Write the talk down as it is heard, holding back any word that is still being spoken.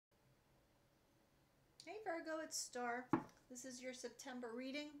Hey Virgo, it's Star. This is your September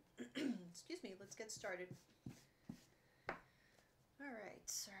reading. Excuse me, let's get started. Alright,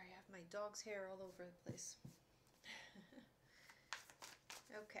 sorry, I have my dog's hair all over the place.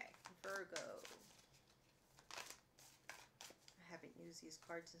 Okay, Virgo. I haven't used these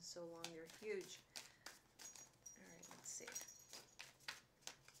cards in so long, they're huge. Alright, let's see.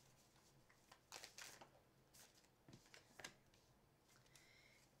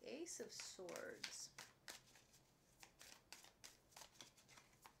 Ace of Swords.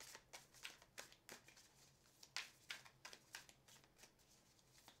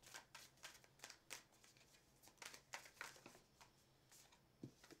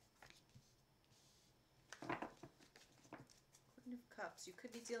 Queen of Cups. You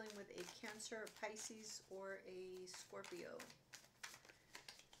could be dealing with a Cancer, a Pisces, or a Scorpio.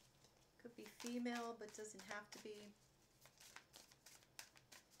 Could be female, but doesn't have to be.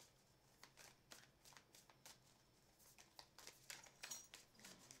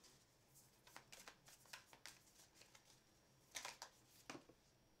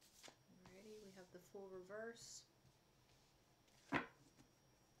 Alrighty, we have the full reverse.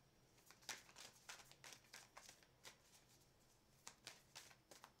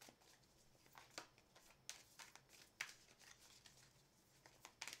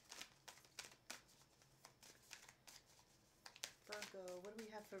 Virgo, what do we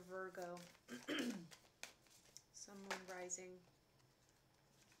have for Virgo? Sun, Moon, Rising.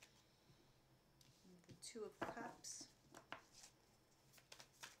 The Two of Cups.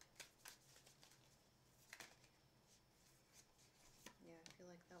 Yeah, I feel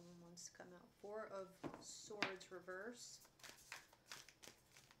like that one wants to come out. Four of Swords, reverse.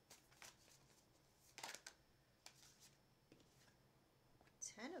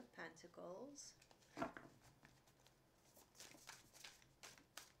 Ten of Pentacles.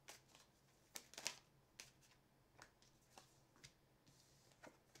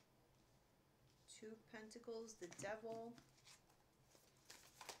 Two of Pentacles, the Devil.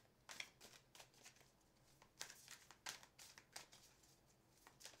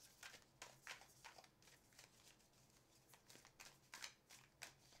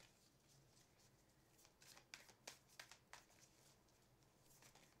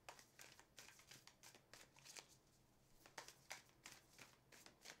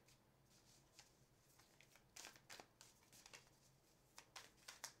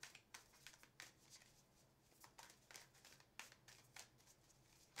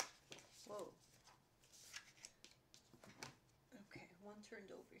 Whoa. Okay, one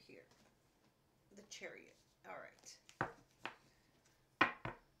turned over here. The Chariot. All right.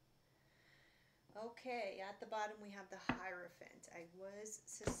 Okay, at the bottom we have the Hierophant. I was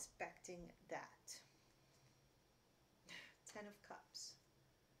suspecting that. Ten of Cups.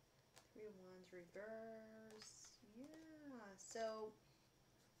 Three of Wands, reverse. Yeah, so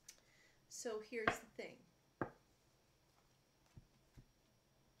here's the thing.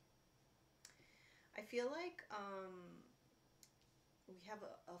 I feel like we have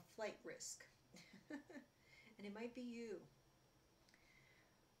a flight risk. And it might be you.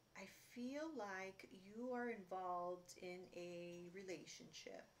 I feel like you are involved in a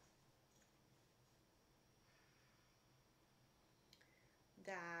relationship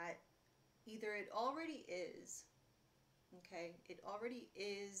that either it already is, okay, it already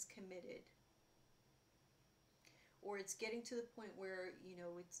is committed, or it's getting to the point where, you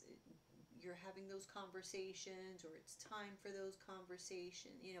know, you're having those conversations, or it's time for those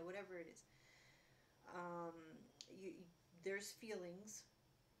conversations, you know, whatever it is. There's feelings,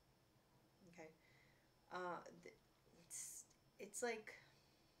 okay. It's like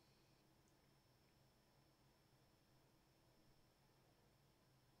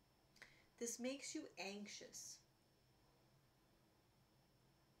this makes you anxious.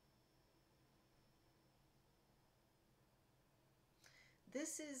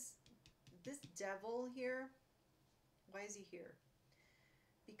 This devil here, why is he here?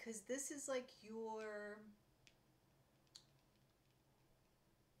 Because this is like your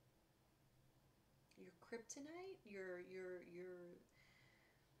kryptonite, your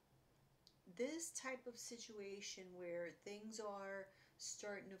this type of situation where things are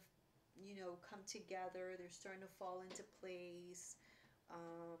starting to, you know, come together, they're starting to fall into place.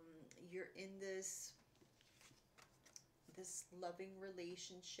 You're in this loving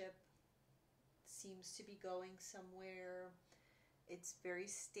relationship, seems to be going somewhere. It's very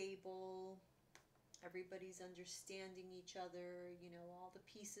stable. Everybody's understanding each other, you know, all the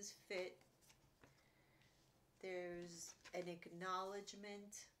pieces fit. There's an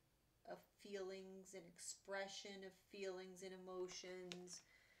acknowledgement of feelings, an expression of feelings and emotions.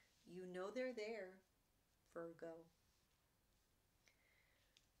 You know they're there. Virgo.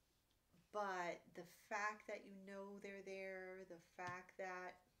 But the fact that you know they're there, the fact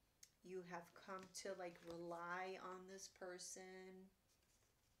that you have come to like rely on this person,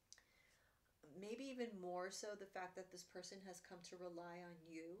 maybe even more so the fact that this person has come to rely on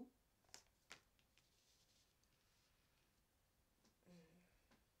you.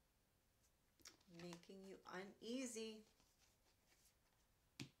 Making you uneasy.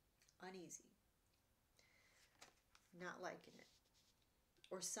 Uneasy. Not liking it.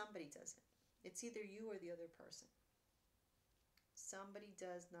 Or somebody doesn't. It's either you or the other person. Somebody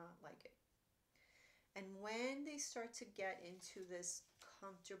does not like it. And when they start to get into this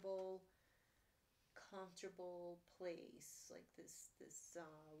comfortable place, like this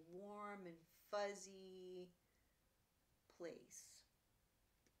warm and fuzzy place,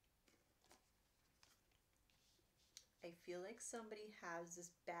 I feel like somebody has this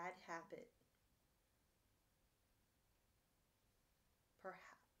bad habit,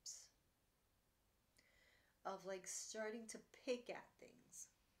 perhaps, of like starting to pick at things.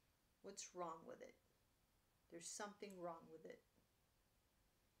 What's wrong with it? There's something wrong with it.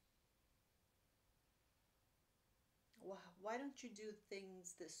 Why don't you do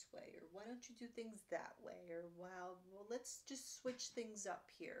things this way? Or why don't you do things that way? Or well, let's just switch things up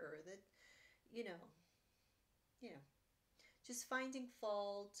here. Or that, you know, just finding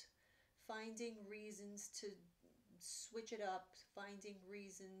fault, finding reasons to switch it up, finding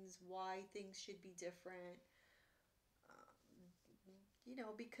reasons why things should be different.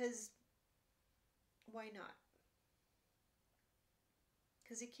 Because why not?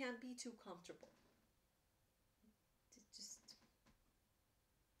 Because it can't be too comfortable. Because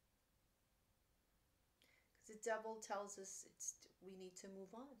the devil tells us we need to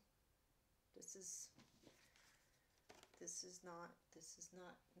move on. This is not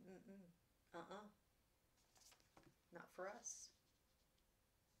not for us.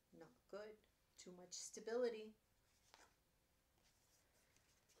 Not good. Too much stability.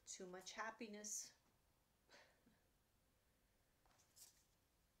 Too much happiness.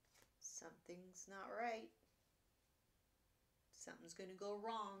 Something's not right. Something's going to go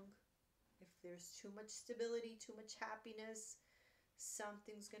wrong. If there's too much stability, too much happiness,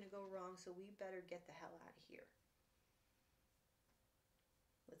 something's going to go wrong. So we better get the hell out of here.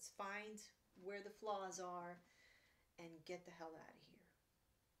 Let's find where the flaws are and get the hell out of here.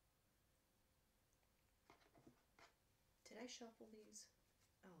 Did I shuffle these?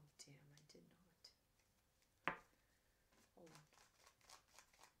 Oh, damn, I did not. Hold on.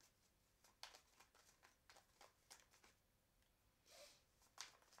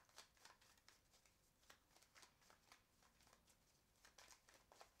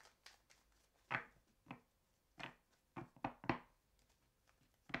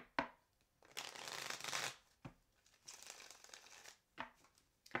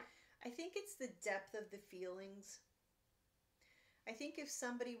 I think it's the depth of the feelings. I think if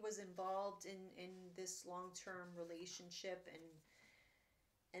somebody was involved in this long-term relationship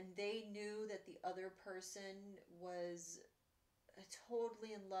and they knew that the other person was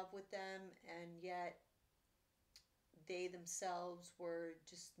totally in love with them, and yet they themselves were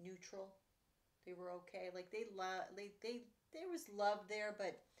just neutral, they were okay, like there was love there,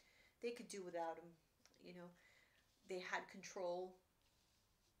 but they could do without him, they had control,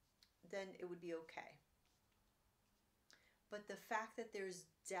 then it would be okay. But the fact that there's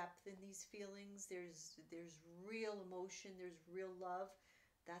depth in these feelings, there's real emotion, there's real love,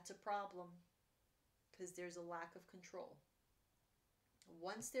 that's a problem, because there's a lack of control.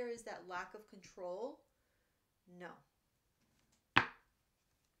 Once there is that lack of control, no.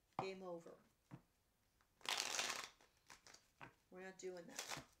 Game over. We're not doing that.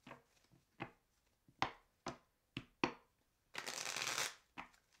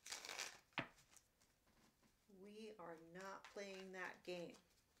 We are not playing that game,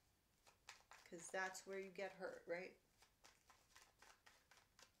 because that's where you get hurt, right?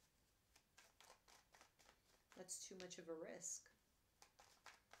 That's too much of a risk.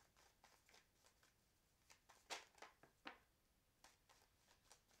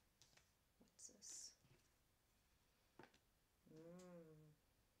 What's this?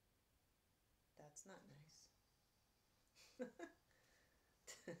 That's not nice.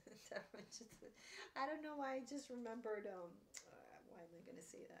 I don't know why I just remembered, why am I going to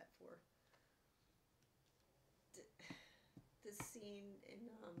say that for? The scene in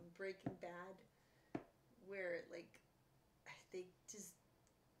Breaking Bad where, like, they just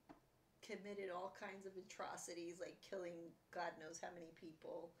committed all kinds of atrocities, like killing God knows how many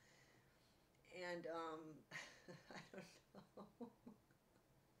people. And, I don't know.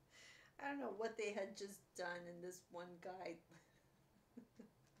 I don't know what they had just done, and this one guy,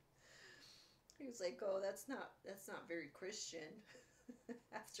 he was like, "Oh, that's not very Christian."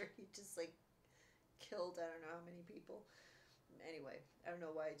 After he just like killed I don't know how many people. Anyway, I don't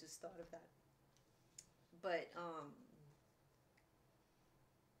know why I just thought of that. But I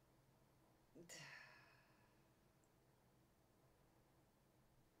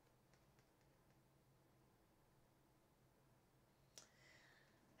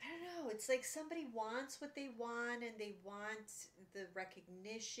don't know. It's like somebody wants what they want, and they want the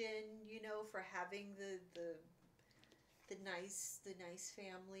recognition, for having the nice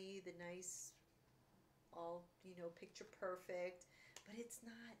family, the nice, all, picture perfect. But it's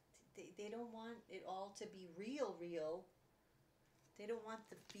not. They don't want it all to be real. They don't want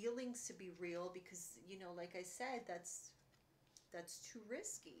the feelings to be real because, like I said, that's too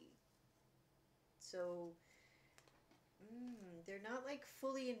risky. So, they're not like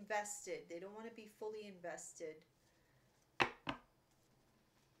fully invested. They don't want to be fully invested.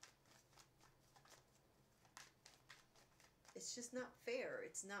 It's just not fair.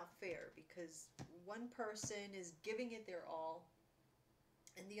 It's not fair because one person is giving it their all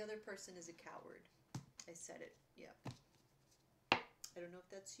and the other person is a coward. I said it. Yeah. I don't know if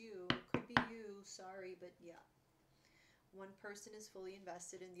that's you. It could be you. Sorry, but yeah. One person is fully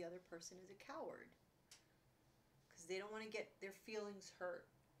invested and the other person is a coward because they don't want to get their feelings hurt.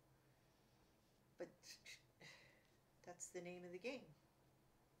 But that's the name of the game.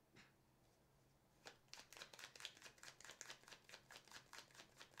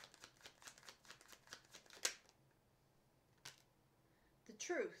 The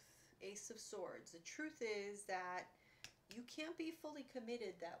truth, Ace of Swords. The truth is that you can't be fully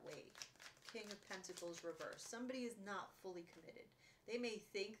committed that way. King of Pentacles reverse. Somebody is not fully committed. They may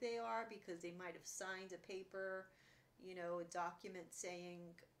think they are because they might have signed a paper, a document saying,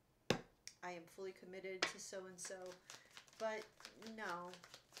 I am fully committed to so and so. But no,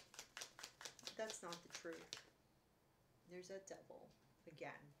 that's not the truth. There's that devil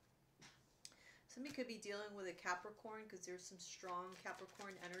again. Somebody could be dealing with a Capricorn because there's some strong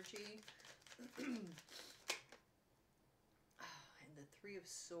Capricorn energy. And the Three of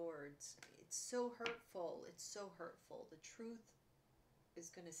Swords. It's so hurtful. It's so hurtful. The truth is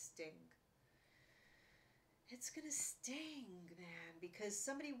going to sting. It's going to sting, man, because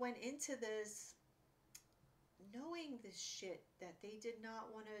somebody went into this knowing this shit, that they did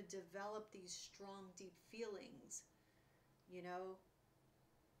not want to develop these strong, deep feelings,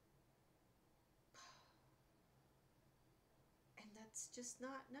 And that's just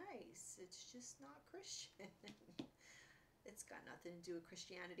not nice. It's just not Christian. It's got nothing to do with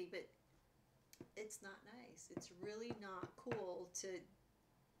Christianity, but it's not nice. It's really not cool to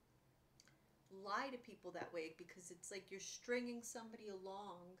lie to people that way because it's like you're stringing somebody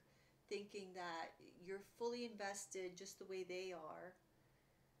along thinking that you're fully invested just the way they are,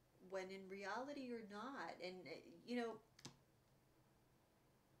 when in reality you're not. And,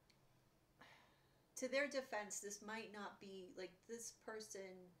 to their defense, this might not be like this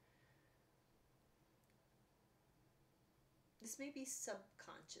person. This may be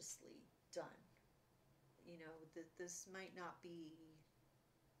subconsciously done. That this might not be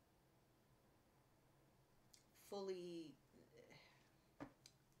fully.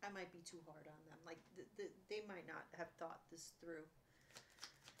 I might be too hard on them. Like they might not have thought this through.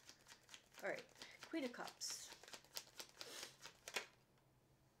 All right, Queen of Cups.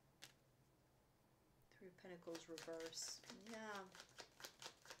 Three of Pentacles reverse. Yeah.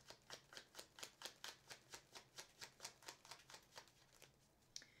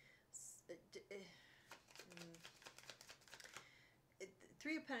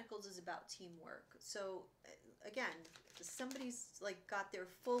 Three of Pentacles is about teamwork. So again, somebody's like got their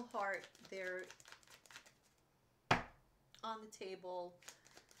full heart, they're on the table,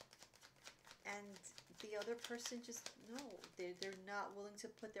 and the other person just, no, they're not willing to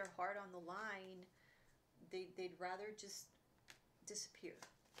put their heart on the line. They'd rather just disappear.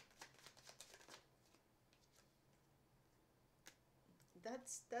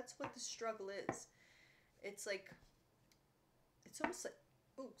 That's what the struggle is. It's like, it's almost like,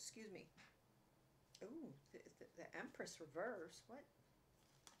 oh, excuse me. Oh, the Empress reverse. What?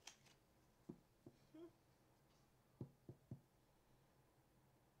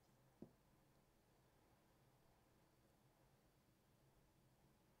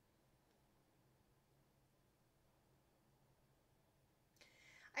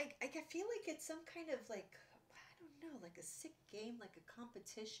 I feel like it's some kind of like, I don't know, like a sick game, like a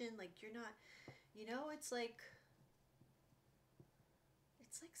competition. Like you're not, it's like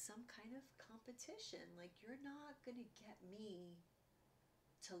some kind of competition. Like you're not gonna get me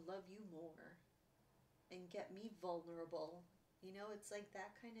to love you more and get me vulnerable. You know, it's like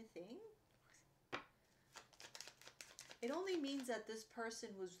that kind of thing. It only means that this person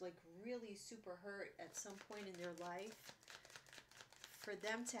was like really super hurt at some point in their life. For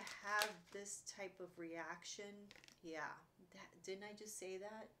them to have this type of reaction, yeah, didn't I just say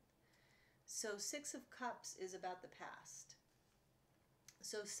that? So 6 of Cups is about the past.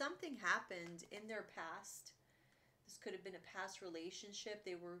 So something happened in their past. This could have been a past relationship.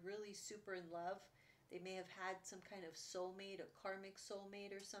 They were really super in love. They may have had some kind of soulmate, a karmic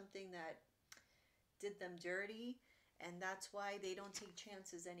soulmate or something that did them dirty. And that's why they don't take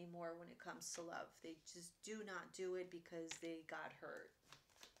chances anymore when it comes to love. They just do not do it because they got hurt.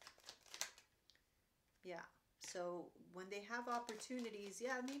 Yeah. So when they have opportunities,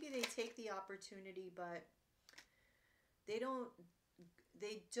 yeah, maybe they take the opportunity, but they don't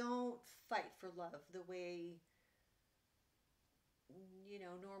fight for love the way, you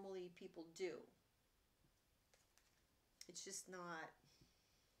know, normally people do. It's just not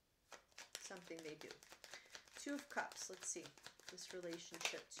something they do. 2 of Cups. Let's see. This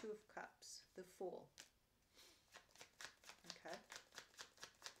relationship. 2 of Cups. The Fool. Okay.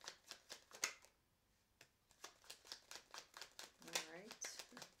 All right.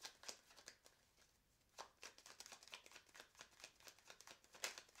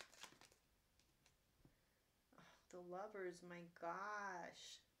 Oh, the Lovers. My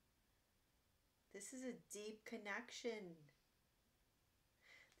gosh. This is a deep connection.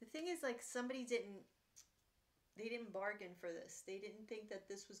 The thing is, like, they didn't bargain for this. They didn't think that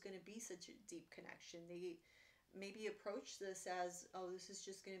this was going to be such a deep connection. They maybe approached this as, oh, this is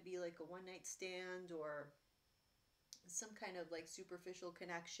just going to be like a one-night stand or some kind of like superficial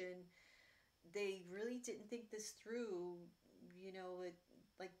connection. They really didn't think this through, you know,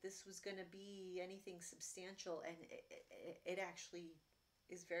 like this was going to be anything substantial, and it actually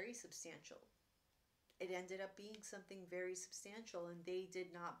is very substantial. It ended up being something very substantial, and they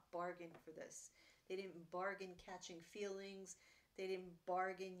did not bargain for this. They didn't bargain catching feelings. They didn't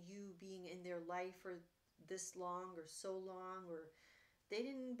bargain you being in their life for this long or so long, or they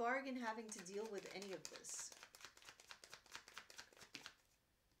didn't bargain having to deal with any of this.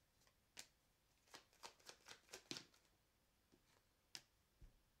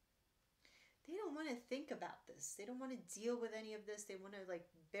 They don't want to think about this. They don't want to deal with any of this. They want to like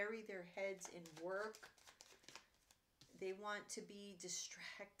bury their heads in work. They want to be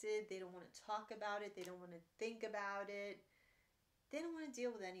distracted. They don't want to talk about it. They don't want to think about it. They don't want to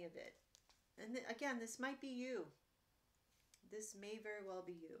deal with any of it. And again, this might be you. This may very well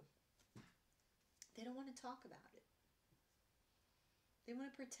be you. They don't want to talk about it. They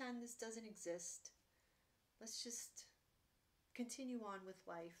want to pretend this doesn't exist. Let's just continue on with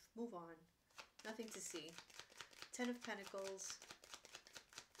life. Move on. Nothing to see. 10 of Pentacles.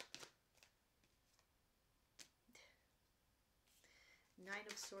 Nine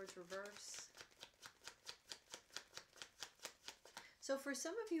of Swords reverse. So for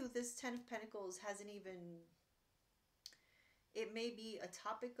some of you, this 10 of Pentacles hasn't even, it may be a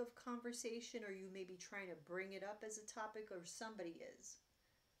topic of conversation, or you may be trying to bring it up as a topic, or somebody is.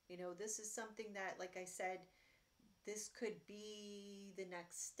 You know, this is something that, like I said, this could be the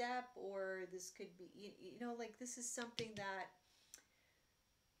next step, or this could be, you know, like this is something that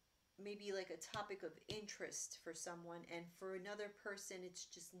maybe like a topic of interest for someone, and for another person it's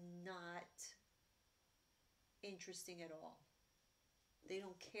just not interesting at all. They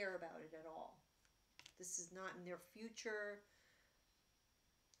don't care about it at all. This is not in their future.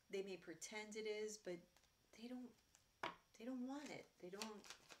 They may pretend it is, but they don't want it.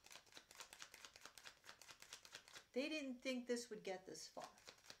 They didn't think this would get this far,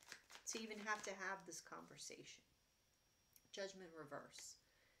 to even have to have this conversation. Judgment reverse.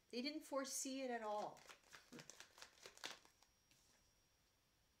 They didn't foresee it at all.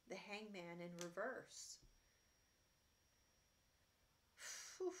 The Hangman in reverse.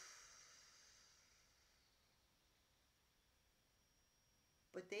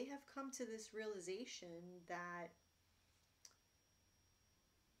 But they have come to this realization that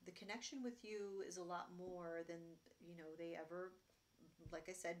the connection with you is a lot more than, you know, they ever, like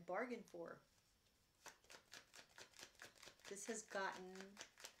I said, bargained for. This has gotten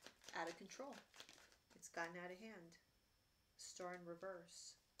out of control. It's gotten out of hand. Star in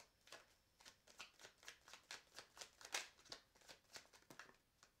reverse.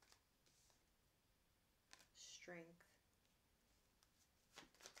 Strength.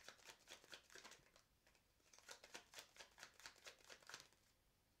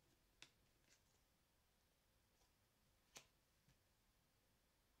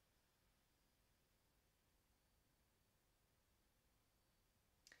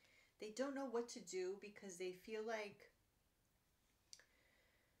 They don't know what to do because they feel like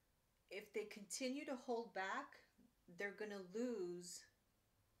if they continue to hold back, they're going to lose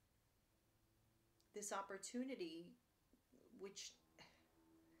this opportunity, which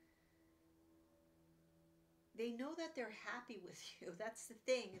they know that they're happy with you. That's the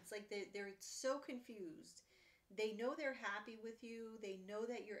thing. It's like they're so confused. They know they're happy with you. They know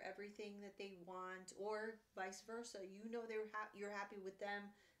that you're everything that they want, or vice versa. You know you're happy with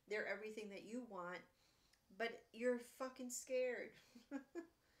them. They're everything that you want, but you're fucking scared.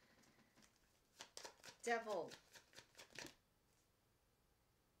 Devil.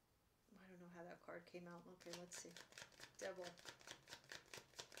 I don't know how that card came out. Okay, let's see. Devil.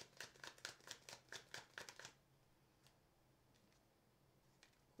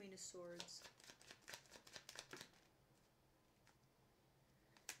 Queen of Swords.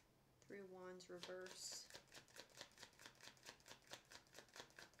 Three of Wands reverse.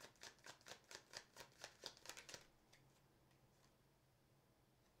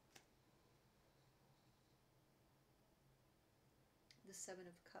 The Seven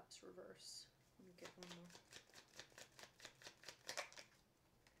of Cups reverse. Let me get one more.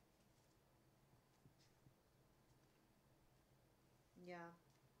 Yeah,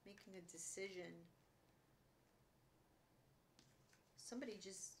 making a decision. Somebody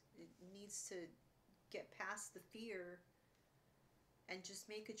just needs to get past the fear and just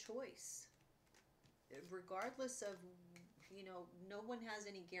make a choice. Regardless of, no one has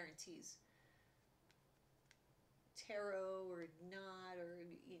any guarantees. Tarot or not, or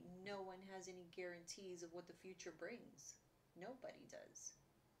no one has any guarantees of what the future brings. Nobody does.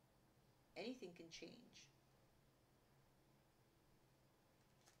 Anything can change.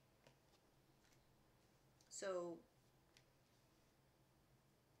 So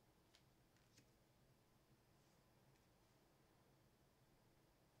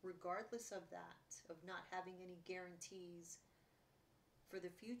regardless of that, of not having any guarantees for the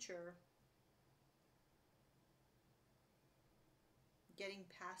future, getting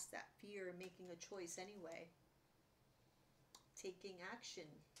past that fear and making a choice anyway, taking action.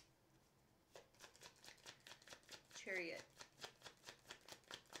 Chariot.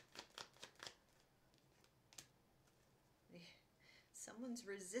 Someone's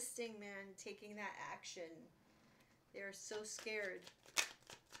resisting, man, taking that action. They're so scared.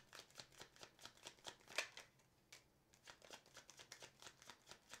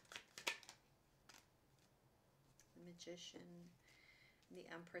 The Magician, the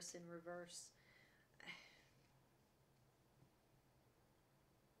Empress in reverse.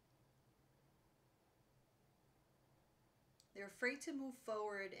 They're afraid to move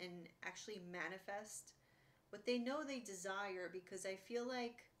forward and actually manifest what they know they desire, because I feel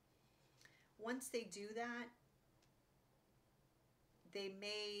like once they do that,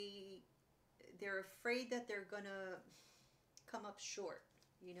 they're afraid that they're gonna come up short.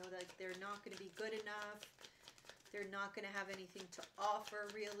 That they're not gonna be good enough. They're not gonna have anything to offer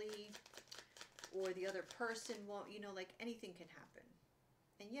really, or the other person won't, like anything can happen.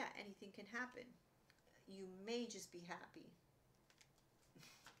 And yeah, anything can happen. You may just be happy.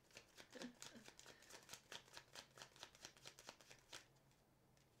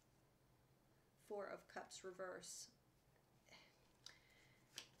 Four of Cups reverse.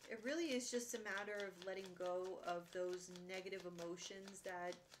 It really is just a matter of letting go of those negative emotions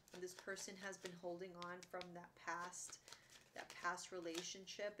that this person has been holding on from that past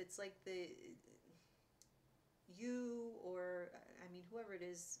relationship. It's like whoever it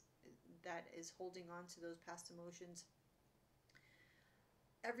is that is holding on to those past emotions,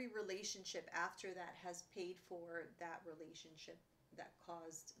 every relationship after that has paid for that relationship that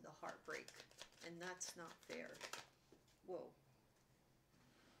caused the heartbreak. And that's not fair. Whoa.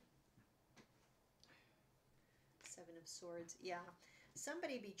 Seven of Swords. Yeah.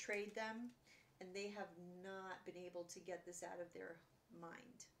 Somebody betrayed them, and they have not been able to get this out of their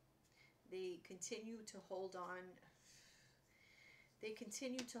mind. They continue to hold on. They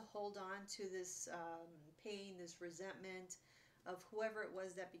continue to hold on to this pain, this resentment of whoever it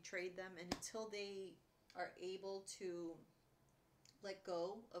was that betrayed them. And until they are able to let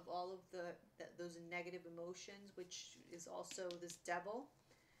go of all of those negative emotions, which is also this devil,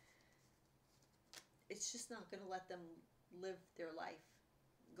 it's just not going to let them live their life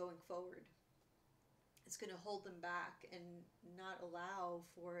going forward. It's going to hold them back and not allow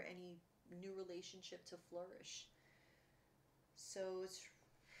for any new relationship to flourish. So it's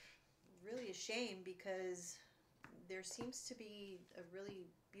really a shame, because there seems to be a really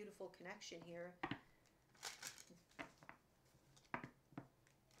beautiful connection here.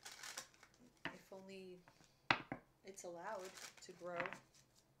 If only it's allowed to grow.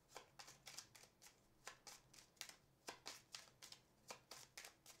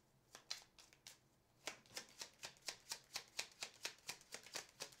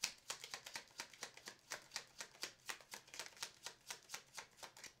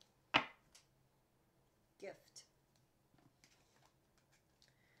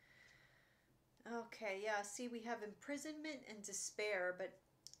 Okay, yeah, see, we have imprisonment and despair, but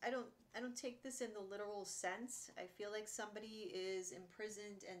I don't take this in the literal sense. I feel like somebody is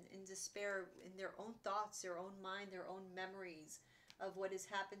imprisoned and in despair in their own thoughts, their own mind, their own memories of what has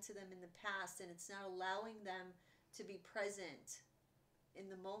happened to them in the past, and it's not allowing them to be present in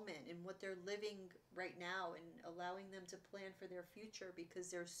the moment and what they're living right now, and allowing them to plan for their future because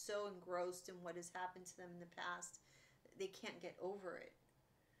they're so engrossed in what has happened to them in the past. They can't get over it.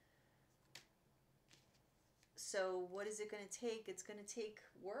 So what is it going to take? It's going to take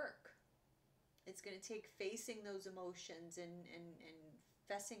work. It's going to take facing those emotions and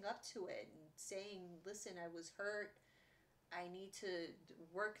fessing up to it and saying, listen, I was hurt. I need to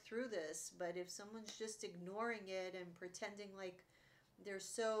work through this. But if someone's just ignoring it and pretending like they're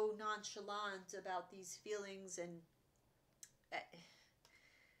so nonchalant about these feelings, and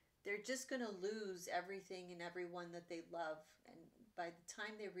they're just going to lose everything and everyone that they love. And by the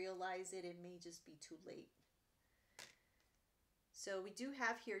time they realize it, it may just be too late. So we do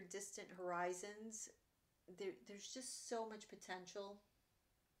have here distant horizons. There's just so much potential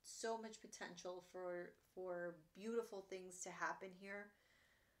for beautiful things to happen here.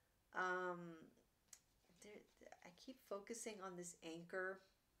 I keep focusing on this anchor.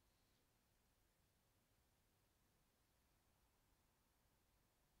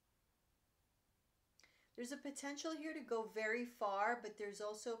 There's a potential here to go very far, but there's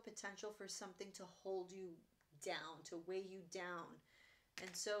also potential for something to hold you down, to weigh you down.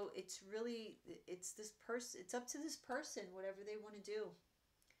 And so it's really, it's this person, it's up to this person, whatever they want to do.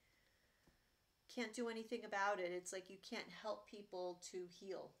 Can't do anything about it. It's like you can't help people to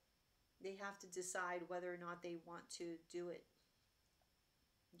heal. They have to decide whether or not they want to do it.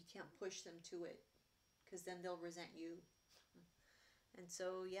 You can't push them to it, because then they'll resent you. And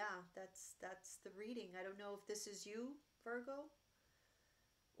so, yeah, that's the reading. I don't know if this is you, Virgo,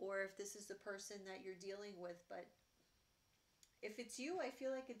 or if this is the person that you're dealing with, but if it's you, I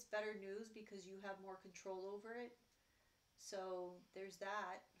feel like it's better news because you have more control over it. So there's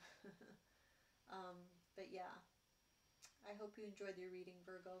that. But yeah, I hope you enjoyed your reading,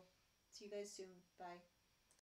 Virgo. See you guys soon. Bye.